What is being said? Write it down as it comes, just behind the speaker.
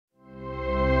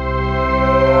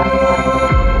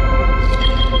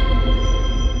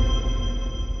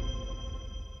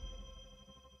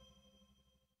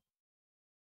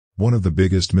One of the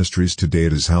biggest mysteries to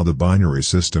date is how the binary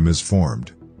system is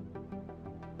formed.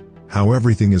 How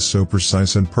everything is so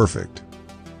precise and perfect.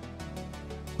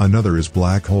 Another is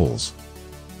black holes.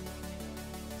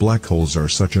 Black holes are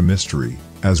such a mystery,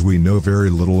 as we know very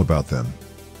little about them.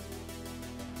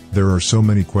 There are so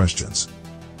many questions.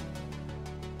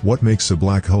 What makes a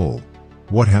black hole?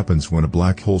 What happens when a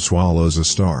black hole swallows a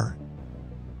star?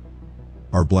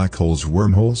 Are black holes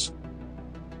wormholes?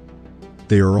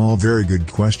 They are all very good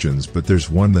questions, but there's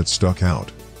one that stuck out.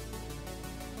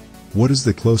 What is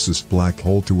the closest black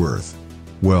hole to Earth?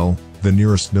 Well, the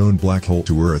nearest known black hole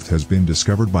to Earth has been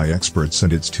discovered by experts,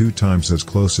 and it's 2 times as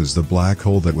close as the black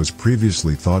hole that was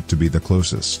previously thought to be the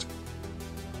closest.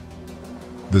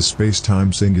 The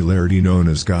space-time singularity known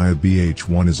as Gaia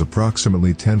BH1 is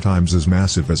approximately 10 times as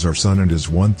massive as our Sun and is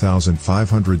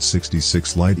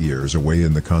 1,566 light-years away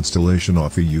in the constellation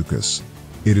Ophiuchus.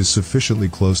 It is sufficiently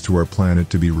close to our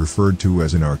planet to be referred to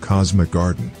as in our cosmic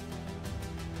garden.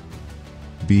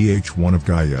 BH1 of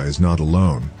Gaia is not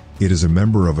alone. It is a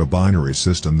member of a binary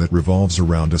system that revolves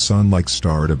around a Sun-like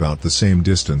star at about the same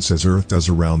distance as Earth does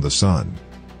around the Sun.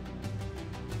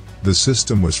 The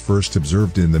system was first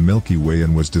observed in the Milky Way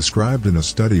and was described in a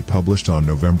study published on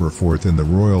November 4 in the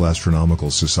Royal Astronomical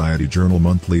Society Journal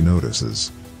Monthly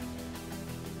Notices.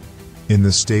 In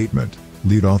the statement,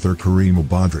 lead author Karim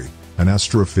Badri, an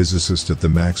astrophysicist at the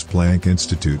Max Planck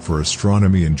Institute for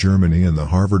Astronomy in Germany and the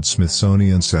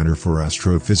Harvard-Smithsonian Center for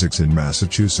Astrophysics in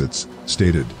Massachusetts,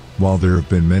 stated, "While there have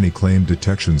been many claimed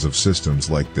detections of systems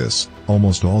like this,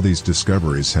 almost all these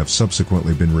discoveries have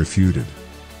subsequently been refuted.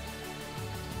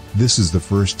 This is the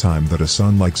first time that a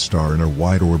Sun-like star in a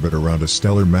wide orbit around a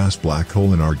stellar mass black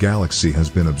hole in our galaxy has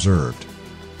been observed."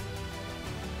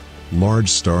 Large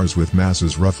stars with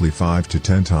masses roughly 5 to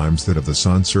 10 times that of the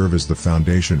Sun serve as the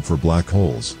foundation for black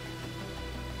holes.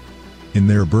 In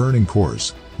their burning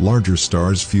cores, larger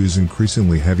stars fuse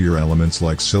increasingly heavier elements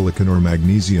like silicon or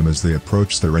magnesium as they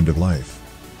approach their end of life.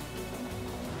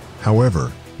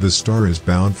 However, the star is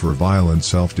bound for violent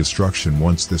self-destruction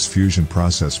once this fusion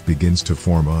process begins to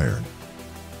form iron.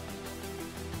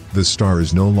 The star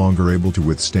is no longer able to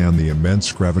withstand the immense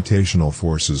gravitational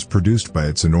forces produced by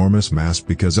its enormous mass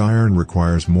because iron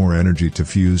requires more energy to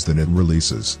fuse than it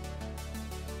releases.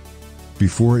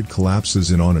 Before it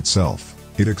collapses in on itself,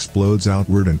 it explodes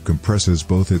outward and compresses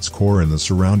both its core and the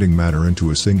surrounding matter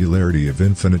into a singularity of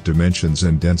infinite dimensions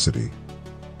and density.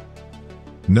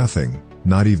 Nothing,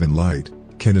 not even light,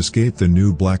 can escape the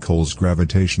new black hole's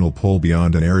gravitational pull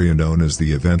beyond an area known as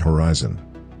the event horizon.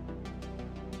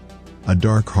 A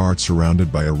dark heart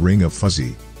surrounded by a ring of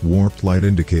fuzzy, warped light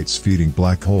indicates feeding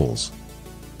black holes.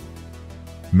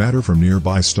 Matter from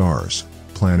nearby stars,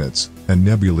 planets, and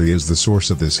nebulae is the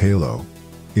source of this halo.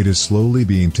 It is slowly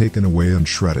being taken away and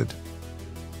shredded.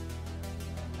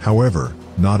 However,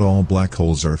 not all black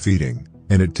holes are feeding,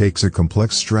 and it takes a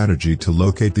complex strategy to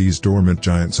locate these dormant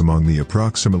giants among the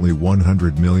approximately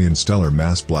 100 million stellar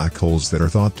mass black holes that are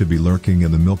thought to be lurking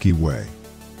in the Milky Way.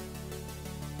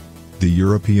 The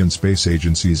European Space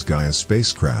Agency's Gaia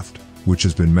spacecraft, which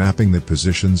has been mapping the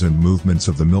positions and movements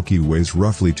of the Milky Way's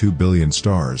roughly 2 billion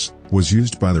stars, was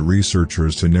used by the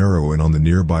researchers to narrow in on the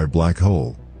nearby black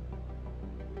hole.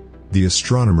 The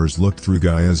astronomers looked through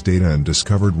Gaia's data and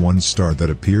discovered one star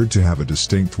that appeared to have a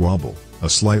distinct wobble, a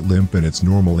slight limp in its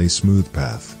normally smooth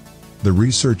path. The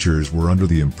researchers were under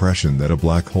the impression that a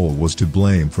black hole was to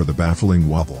blame for the baffling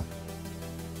wobble.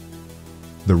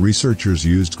 The researchers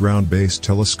used ground-based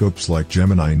telescopes like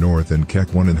Gemini North and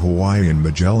Keck 1 in Hawaii and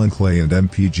Magellan Clay and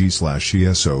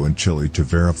MPG/ESO in Chile to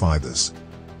verify this.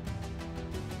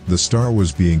 The star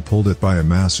was being pulled at by a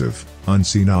massive,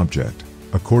 unseen object,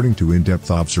 according to in-depth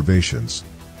observations.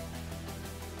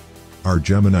 Our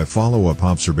Gemini follow-up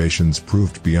observations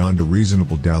proved beyond a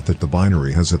reasonable doubt that the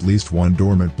binary has at least one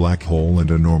dormant black hole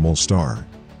and a normal star.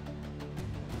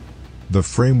 The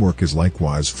framework is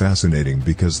likewise fascinating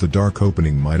because the dark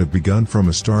opening might have begun from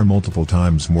a star multiple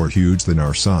times more huge than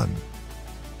our Sun.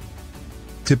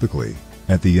 Typically,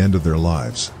 at the end of their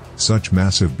lives, such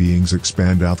massive beings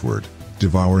expand outward,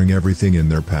 devouring everything in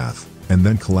their path, and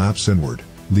then collapse inward,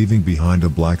 leaving behind a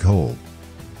black hole.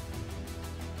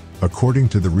 According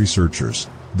to the researchers,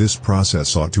 this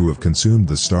process ought to have consumed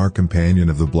the star companion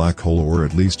of the black hole or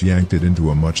at least yanked it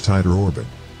into a much tighter orbit.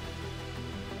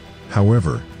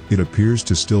 However, it appears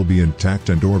to still be intact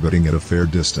and orbiting at a fair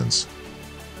distance.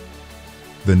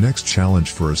 The next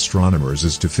challenge for astronomers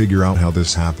is to figure out how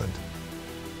this happened.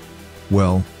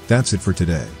 Well, that's it for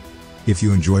today. If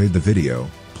you enjoyed the video,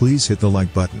 please hit the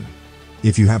like button.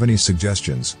 If you have any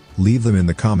suggestions, leave them in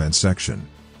the comments section.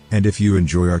 And if you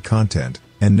enjoy our content,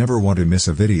 and never want to miss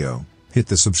a video, hit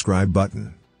the subscribe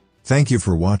button. Thank you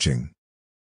for watching.